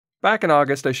Back in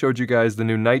August, I showed you guys the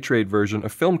new Nitrate version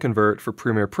of FilmConvert for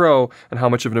Premiere Pro and how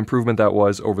much of an improvement that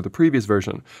was over the previous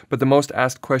version. But the most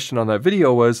asked question on that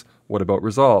video was, what about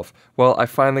Resolve? Well, I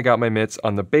finally got my mitts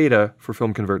on the beta for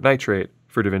FilmConvert Nitrate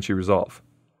for DaVinci Resolve.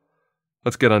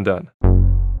 Let's get undone.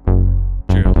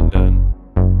 Gerald Undone.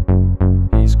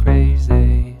 He's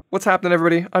crazy. What's happening,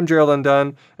 everybody? I'm Gerald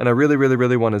Undone, and I really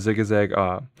want to zig-a-zag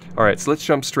Alright, so let's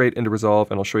jump straight into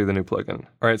Resolve and I'll show you the new plugin.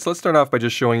 Alright, so let's start off by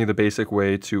just showing you the basic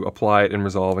way to apply it in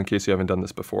Resolve in case you haven't done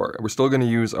this before. We're still going to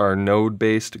use our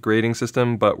node-based grading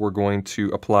system, but we're going to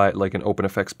apply it like an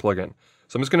OpenFX plugin.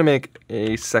 So I'm just going to make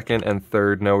a second and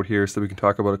third node here so that we can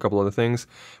talk about a couple other things.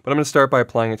 But I'm going to start by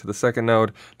applying it to the second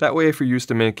node. That way, if you're used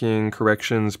to making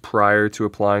corrections prior to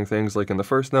applying things like in the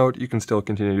first node, you can still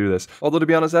continue to do this. Although, to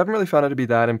be honest, I haven't really found it to be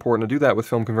that important to do that with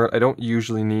FilmConvert. I don't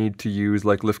usually need to use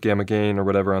like lift gamma gain or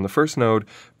whatever on the first node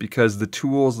because the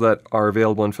tools that are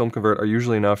available in FilmConvert are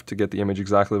usually enough to get the image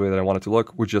exactly the way that I want it to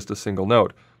look with just a single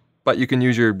node. But you can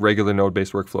use your regular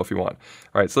node-based workflow if you want.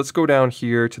 All right, so let's go down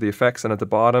here to the effects, and at the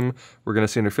bottom, we're going to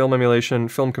see under film emulation,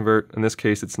 FilmConvert. In this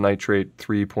case, it's Nitrate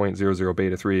 3.00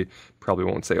 beta 3. Probably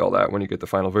won't say all that when you get the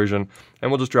final version. And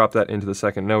we'll just drop that into the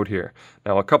second node here.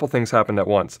 Now, a couple things happened at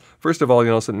once. First of all,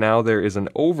 you'll notice that now there is an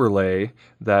overlay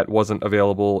that wasn't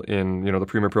available in the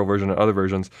Premiere Pro version and other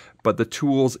versions, but the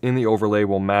tools in the overlay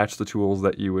will match the tools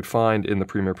that you would find in the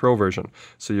Premiere Pro version.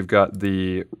 So you've got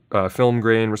the film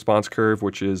grain response curve,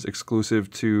 which is exclusive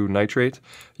to Nitrate.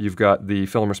 You've got the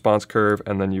film response curve,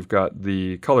 and then you've got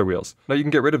the color wheels. Now you can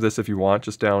get rid of this if you want.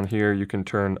 Just down here you can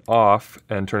turn off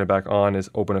and turn it back on as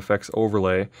OpenFX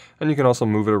overlay, and you can also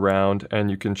move it around and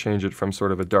you can change it from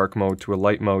sort of a dark mode to a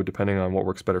light mode depending on what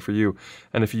works better for you.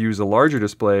 And if you use a larger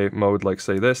display mode like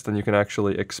say this, then you can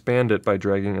actually expand it by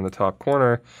dragging in the top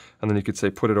corner, and then you could say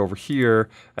put it over here,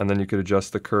 and then you could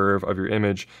adjust the curve of your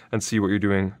image and see what you're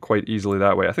doing quite easily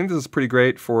that way. I think this is pretty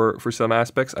great for some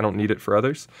aspects. I don't need it for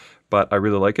others, but I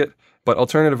really like it. But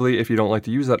alternatively, if you don't like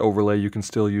to use that overlay, you can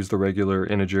still use the regular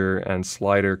integer and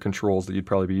slider controls that you'd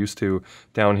probably be used to.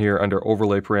 Down here under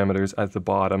overlay parameters at the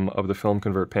bottom of the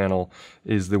FilmConvert panel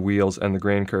is the wheels and the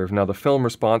grain curve. Now the film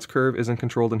response curve isn't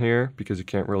controlled in here because you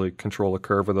can't really control a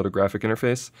curve without a graphic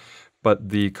interface, but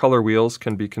the color wheels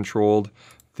can be controlled.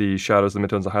 The shadows, the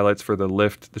midtones, the highlights for the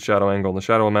lift, the shadow angle, and the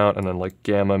shadow amount, and then like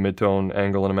gamma, midtone,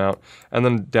 angle, and amount. And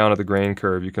then down at the grain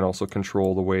curve, you can also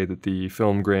control the way that the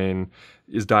film grain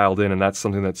is dialed in, and that's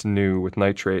something that's new with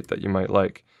Nitrate that you might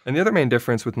like. And the other main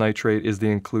difference with Nitrate is the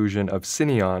inclusion of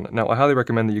Cineon. Now, I highly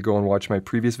recommend that you go and watch my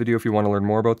previous video if you want to learn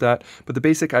more about that, but the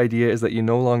basic idea is that you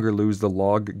no longer lose the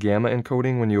log gamma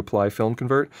encoding when you apply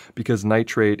FilmConvert, because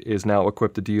Nitrate is now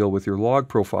equipped to deal with your log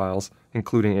profiles,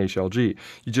 including HLG.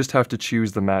 You just have to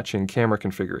choose the matching camera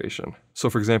configuration.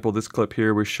 So for example, this clip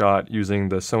here was shot using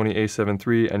the Sony a7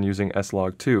 III and using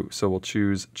S-Log2. So we'll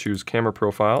choose camera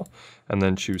profile, and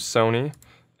then choose Sony,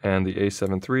 and the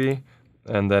a7 III,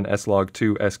 and then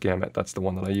S-Log2 S-Gamut. That's the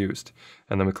one that I used.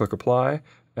 And then we click apply,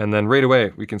 and then right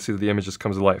away we can see that the image just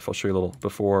comes to life. I'll show you a little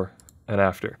before and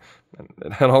after.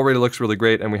 And it already looks really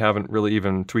great, and we haven't really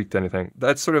even tweaked anything.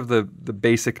 That's sort of the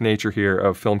basic nature here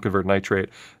of FilmConvert Nitrate,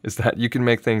 is that you can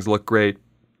make things look great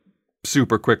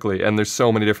super quickly, and there's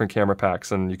so many different camera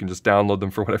packs, and you can just download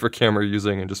them for whatever camera you're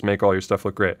using and just make all your stuff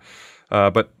look great.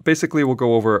 But basically, we'll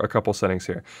go over a couple settings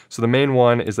here. So the main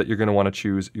one is that you're going to want to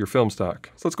choose your film stock.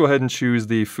 So let's go ahead and choose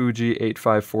the Fuji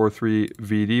 8543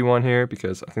 VD one here,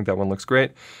 because I think that one looks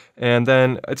great. And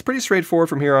then it's pretty straightforward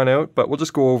from here on out, but we'll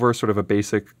just go over sort of a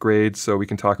basic grade so we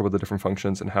can talk about the different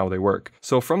functions and how they work.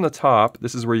 So from the top,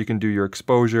 this is where you can do your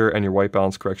exposure and your white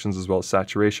balance corrections as well as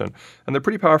saturation. And they're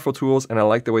pretty powerful tools, and I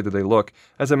like the way that they look.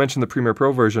 As I mentioned, the Premiere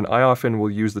Pro version, I often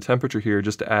will use the temperature here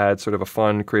just to add sort of a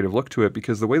fun, creative look to it,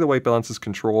 because the way the white balance is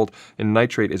controlled in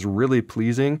Nitrate is really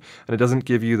pleasing, and it doesn't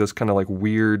give you this kind of like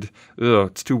weird,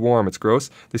 it's too warm, it's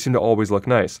gross. They seem to always look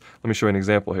nice. Let me show you an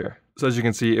example here. So as you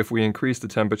can see, if we increase the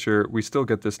temperature, we still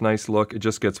get this nice look. It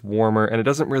just gets warmer, and it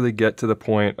doesn't really get to the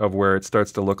point of where it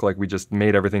starts to look like we just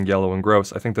made everything yellow and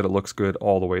gross. I think that it looks good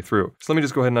all the way through. So let me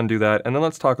just go ahead and undo that, and then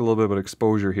let's talk a little bit about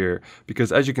exposure here,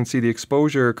 because as you can see, the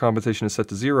exposure compensation is set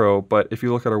to 0, but if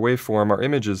you look at our waveform, our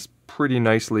image is pretty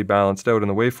nicely balanced out in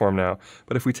the waveform now.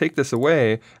 But if we take this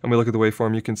away and we look at the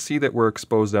waveform, you can see that we're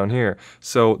exposed down here.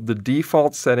 So the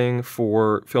default setting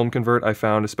for FilmConvert, I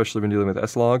found, especially when dealing with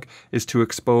S-Log, is to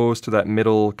expose to that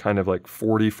middle kind of like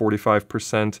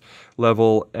 40–45%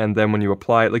 level, and then when you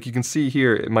apply it, like you can see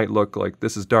here, it might look like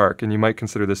this is dark, and you might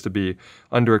consider this to be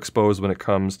underexposed when it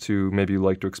comes to maybe you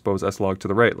like to expose S-Log to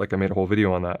the right, like I made a whole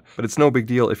video on that. But it's no big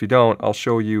deal if you don't. I'll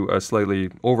show you a slightly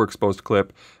overexposed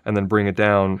clip and then bring it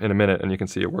down in a minute, and you can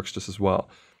see it works just as well.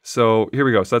 So here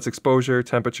we go. So that's exposure,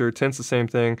 temperature, tint's the same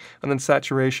thing. And then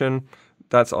saturation,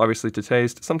 that's obviously to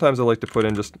taste. Sometimes I like to put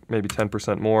in just maybe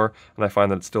 10% more, and I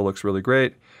find that it still looks really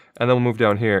great. And then we'll move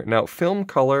down here. Now, film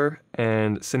color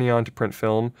and Cineon to print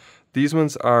film, these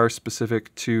ones are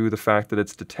specific to the fact that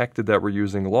it's detected that we're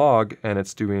using log and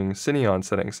it's doing Cineon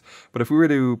settings. But if we were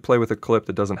to play with a clip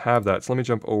that doesn't have that, so let me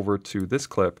jump over to this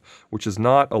clip, which is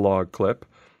not a log clip,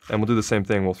 and we'll do the same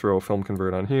thing. We'll throw a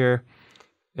FilmConvert on here,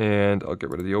 and I'll get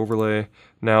rid of the overlay.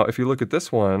 Now, if you look at this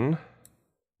one,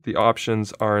 the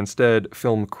options are instead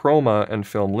Film Chroma and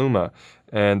Film Luma,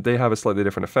 and they have a slightly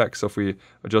different effect. So if we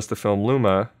adjust the Film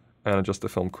Luma and adjust the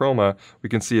Film Chroma, we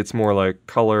can see it's more like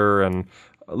color and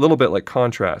a little bit like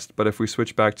contrast. But if we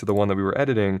switch back to the one that we were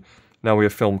editing, now we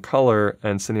have film color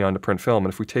and Cineon to print film.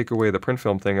 And if we take away the print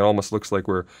film thing, it almost looks like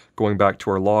we're going back to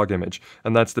our log image.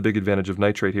 And that's the big advantage of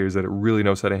Nitrate here, is that it really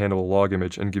knows how to handle a log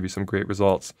image and give you some great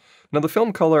results. Now the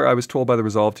film color, I was told by the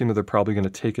Resolve team that they're probably going to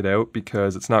take it out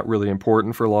because it's not really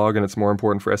important for log and it's more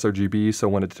important for sRGB, so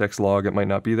when it detects log it might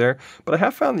not be there. But I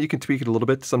have found that you can tweak it a little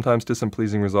bit, sometimes to some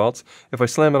pleasing results. If I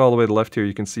slam it all the way to the left here,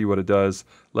 you can see what it does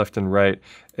left and right.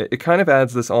 It kind of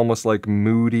adds this almost like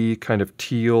moody kind of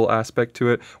teal aspect to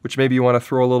it, which maybe you want to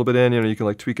throw a little bit in. You can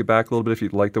like tweak it back a little bit if you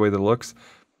like the way that it looks.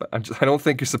 But I don't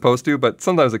think you're supposed to, but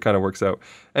sometimes it kind of works out.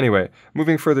 Anyway,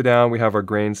 moving further down, we have our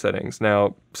grain settings.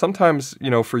 Now, sometimes,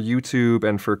 for YouTube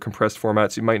and for compressed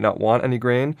formats, you might not want any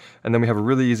grain, and then we have a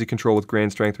really easy control with grain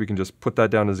strength. We can just put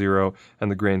that down to 0, and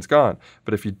the grain's gone.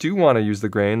 But if you do want to use the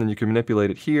grain, then you can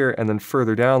manipulate it here, and then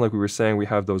further down, like we were saying, we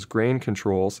have those grain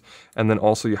controls, and then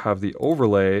also you have the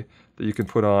overlay that you can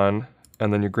put on.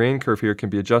 And then your grain curve here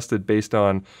can be adjusted based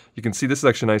on, you can see this is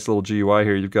actually a nice little GUI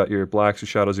here. You've got your blacks, your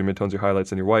shadows, your midtones, your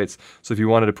highlights, and your whites. So if you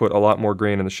wanted to put a lot more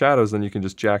grain in the shadows, then you can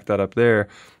just jack that up there,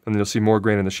 and then you'll see more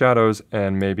grain in the shadows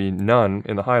and maybe none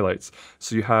in the highlights.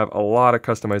 So you have a lot of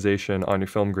customization on your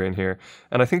film grain here.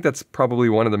 And I think that's probably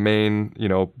one of the main,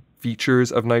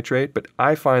 features of Nitrate, but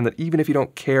I find that even if you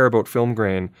don't care about film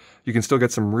grain, you can still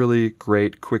get some really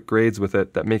great quick grades with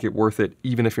it that make it worth it,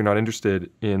 even if you're not interested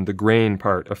in the grain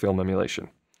part of film emulation.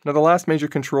 Now the last major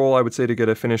control I would say to get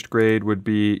a finished grade would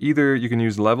be either you can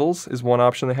use levels is one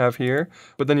option they have here,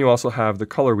 but then you also have the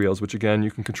color wheels, which again you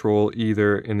can control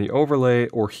either in the overlay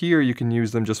or here you can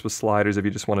use them just with sliders if you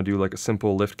just want to do like a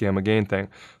simple lift gamma gain thing.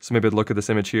 So maybe I'd look at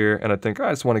this image here and I'd think, I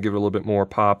just want to give it a little bit more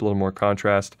pop, a little more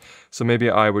contrast. So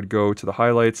maybe I would go to the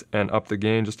highlights and up the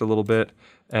gain just a little bit,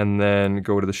 and then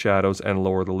go to the shadows and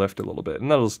lower the lift a little bit.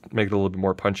 And that'll just make it a little bit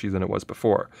more punchy than it was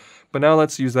before. But now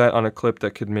let's use that on a clip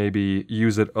that could maybe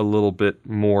use it a little bit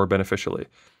more beneficially.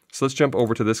 So let's jump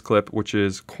over to this clip, which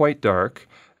is quite dark.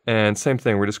 And same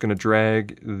thing, we're just going to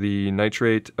drag the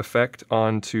nitrate effect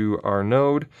onto our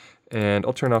node. And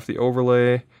I'll turn off the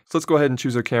overlay. So let's go ahead and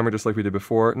choose our camera just like we did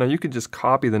before. Now you could just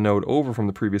copy the node over from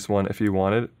the previous one if you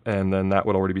wanted, and then that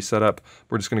would already be set up.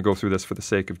 We're just going to go through this for the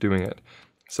sake of doing it.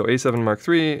 So A7 Mark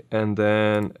III, and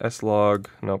then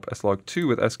S-Log2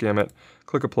 with S-Gamut,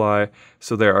 click apply.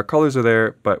 So there, our colors are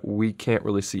there, but we can't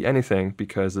really see anything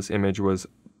because this image was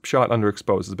shot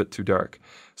underexposed, it's a bit too dark.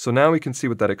 So now we can see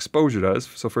what that exposure does.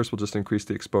 So first we'll just increase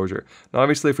the exposure. Now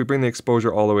obviously if we bring the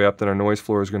exposure all the way up, then our noise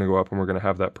floor is going to go up and we're going to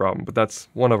have that problem, but that's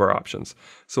one of our options.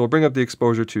 So we'll bring up the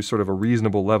exposure to sort of a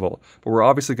reasonable level, but we're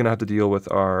obviously going to have to deal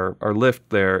with our lift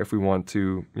there if we want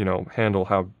to, handle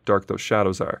how dark those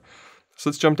shadows are. So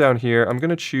let's jump down here.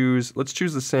 Let's choose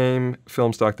the same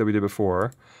film stock that we did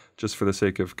before, just for the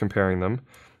sake of comparing them.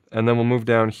 And then we'll move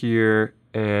down here,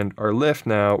 and our lift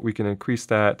now, we can increase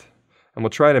that, and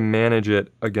we'll try to manage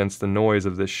it against the noise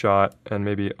of this shot, and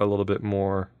maybe a little bit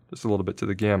more, just a little bit to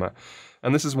the gamma.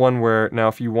 And this is one where, now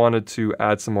if you wanted to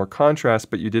add some more contrast,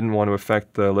 but you didn't want to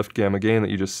affect the lift gamma gain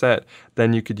that you just set,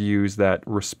 then you could use that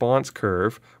response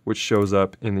curve, which shows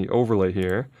up in the overlay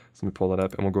here. So let me pull that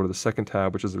up, and we'll go to the second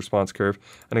tab, which is the response curve.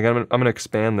 And again, I'm going to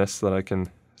expand this so that I can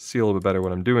see a little bit better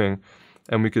what I'm doing.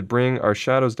 And we could bring our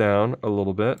shadows down a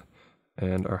little bit,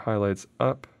 and our highlights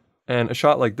up. And a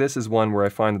shot like this is one where I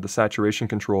find that the saturation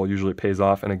control usually pays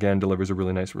off and again delivers a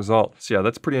really nice result. So yeah,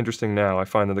 that's pretty interesting now. I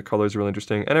find that the colors are really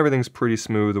interesting and everything's pretty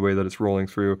smooth the way that it's rolling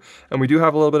through. And we do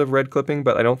have a little bit of red clipping,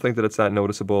 but I don't think that it's that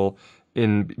noticeable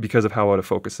because of how out of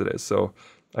focus it is. So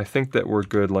I think that we're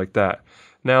good like that.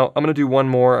 Now, I'm going to do one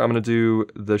more. I'm going to do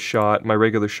the shot, my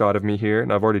regular shot of me here.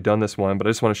 And I've already done this one, but I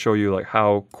just want to show you like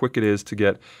how quick it is to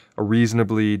get a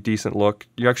reasonably decent look.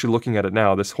 You're actually looking at it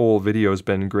now. This whole video has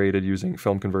been graded using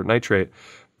FilmConvert Nitrate.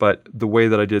 But the way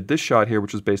that I did this shot here,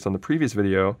 which was based on the previous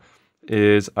video,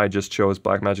 is I just chose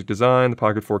Blackmagic Design, the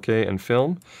Pocket 4K, and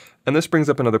Film. And this brings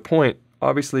up another point.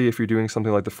 Obviously, if you're doing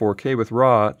something like the 4K with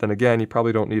RAW, then again, you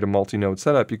probably don't need a multi-node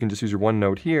setup. You can just use your one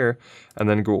node here and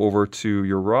then go over to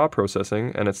your RAW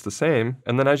processing and it's the same.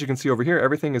 And then as you can see over here,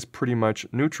 everything is pretty much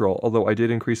neutral, although I did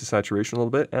increase the saturation a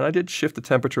little bit and I did shift the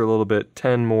temperature a little bit,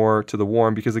 10 more to the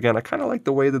warm, because again, I kind of like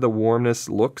the way that the warmness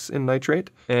looks in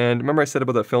nitrate. And remember I said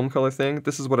about that film color thing?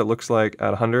 This is what it looks like at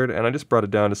 100, and I just brought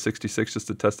it down to 66 just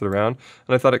to test it around.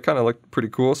 And I thought it kind of looked pretty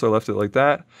cool, so I left it like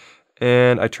that.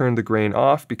 And I turned the grain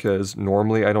off because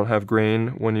normally I don't have grain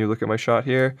when you look at my shot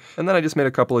here. And then I just made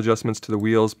a couple adjustments to the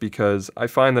wheels because I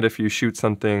find that if you shoot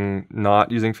something not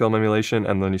using film emulation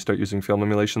and then you start using film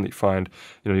emulation, that you find,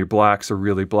 your blacks are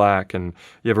really black and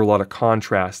you have a lot of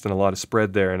contrast and a lot of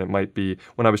spread there. And it might be,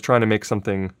 when I was trying to make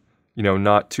something,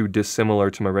 not too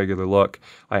dissimilar to my regular look,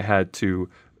 I had to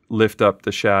lift up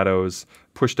the shadows,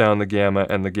 push down the gamma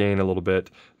and the gain a little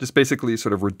bit, just basically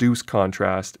sort of reduce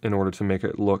contrast in order to make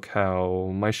it look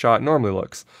how my shot normally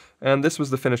looks. And this was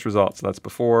the finished result. So that's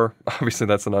before. Obviously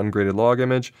that's an ungraded log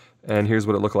image, and here's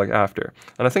what it looked like after.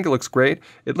 And I think it looks great.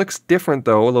 It looks different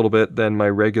though a little bit than my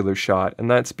regular shot, and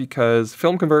that's because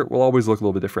FilmConvert will always look a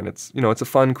little bit different. It's, it's a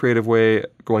fun, creative way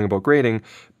going about grading,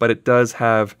 but it does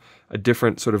have a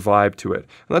different sort of vibe to it.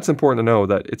 And that's important to know,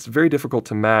 that it's very difficult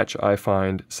to match, I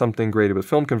find, something graded with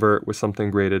FilmConvert with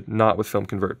something graded not with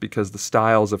FilmConvert, because the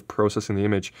styles of processing the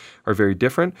image are very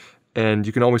different, and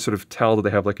you can always sort of tell that they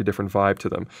have like a different vibe to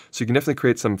them. So you can definitely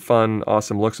create some fun,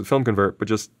 awesome looks with FilmConvert, but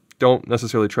just don't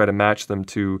necessarily try to match them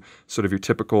to sort of your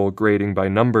typical grading by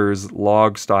numbers,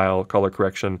 log style color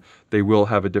correction. They will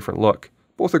have a different look.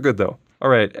 Both are good though. All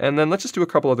right, and then let's just do a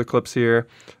couple other clips here.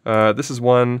 This is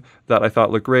one that I thought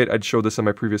looked great. I'd showed this in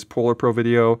my previous Polar Pro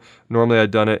video. Normally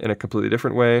I'd done it in a completely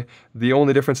different way. The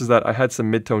only difference is that I had some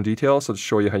mid-tone detail, so to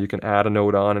show you how you can add a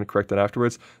node on and correct that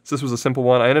afterwards. So this was a simple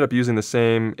one. I ended up using the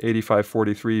same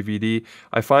 8543 VD.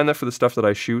 I find that for the stuff that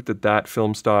I shoot, that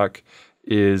film stock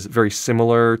is very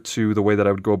similar to the way that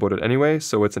I would go about it anyway,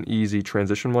 so it's an easy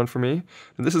transition one for me.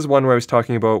 And this is one where I was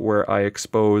talking about where I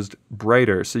exposed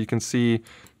brighter, so you can see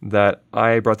that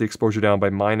I brought the exposure down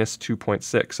by minus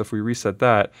 2.6. So if we reset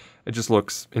that, it just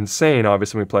looks insane,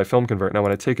 obviously, when we apply FilmConvert. Now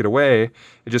when I take it away,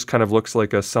 it just kind of looks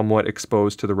like a somewhat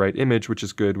exposed to the right image, which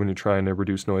is good when you're trying to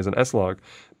reduce noise in S-Log.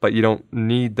 But you don't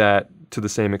need that to the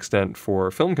same extent for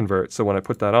FilmConvert. So when I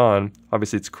put that on,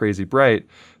 obviously it's crazy bright,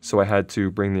 so I had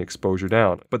to bring the exposure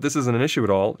down. But this isn't an issue at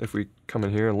all. If we come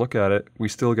in here and look at it, we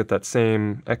still get that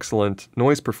same excellent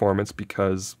noise performance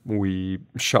because we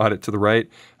shot it to the right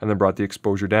and then brought the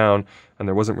exposure down, and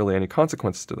there wasn't really any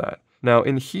consequences to that. Now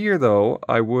in here though,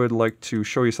 I would like to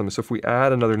show you something. So if we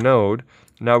add another node,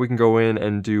 now we can go in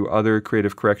and do other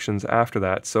creative corrections after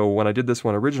that. So when I did this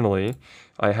one originally,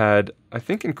 I had, I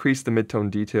think, increased the mid-tone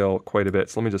detail quite a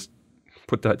bit. So let me just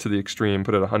put that to the extreme,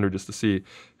 put it at 100 just to see.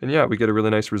 And yeah, we get a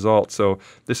really nice result. So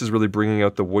this is really bringing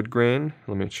out the wood grain.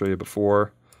 Let me show you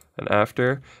before and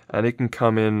after. And it can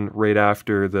come in right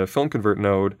after the FilmConvert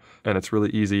node, and it's really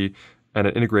easy, and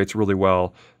it integrates really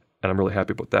well, and I'm really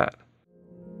happy about that.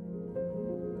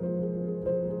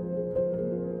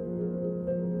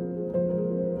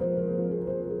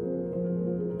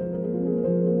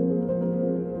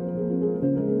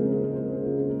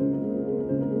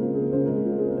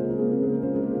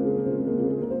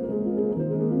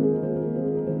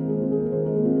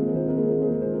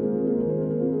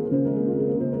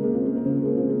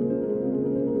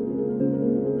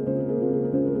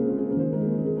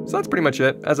 So that's pretty much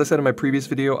it. As I said in my previous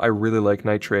video, I really like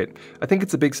nitrate. I think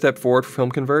it's a big step forward for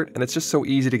FilmConvert, and it's just so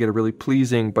easy to get a really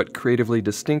pleasing but creatively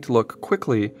distinct look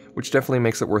quickly, which definitely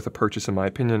makes it worth a purchase in my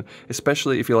opinion,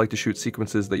 especially if you like to shoot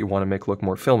sequences that you want to make look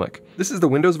more filmic. This is the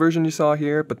Windows version you saw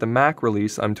here, but the Mac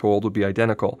release, I'm told, will be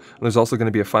identical. And there's also going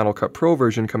to be a Final Cut Pro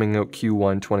version coming out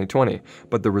Q1 2020,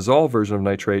 but the Resolve version of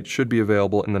nitrate should be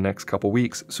available in the next couple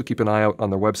weeks, so keep an eye out on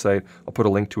their website. I'll put a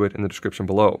link to it in the description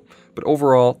below. But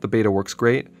overall, the beta works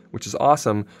great, which is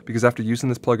awesome because after using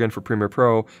this plugin for Premiere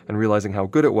Pro and realizing how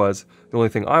good it was, the only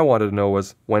thing I wanted to know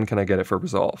was, when can I get it for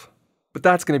Resolve? But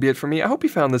that's going to be it for me. I hope you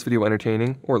found this video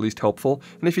entertaining, or at least helpful,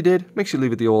 and if you did, make sure you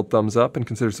leave it the old thumbs up and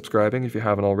consider subscribing if you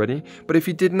haven't already. But if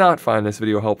you did not find this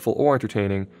video helpful or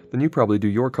entertaining, then you probably do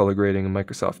your color grading in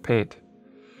Microsoft Paint.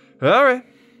 Alright,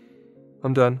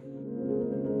 I'm done.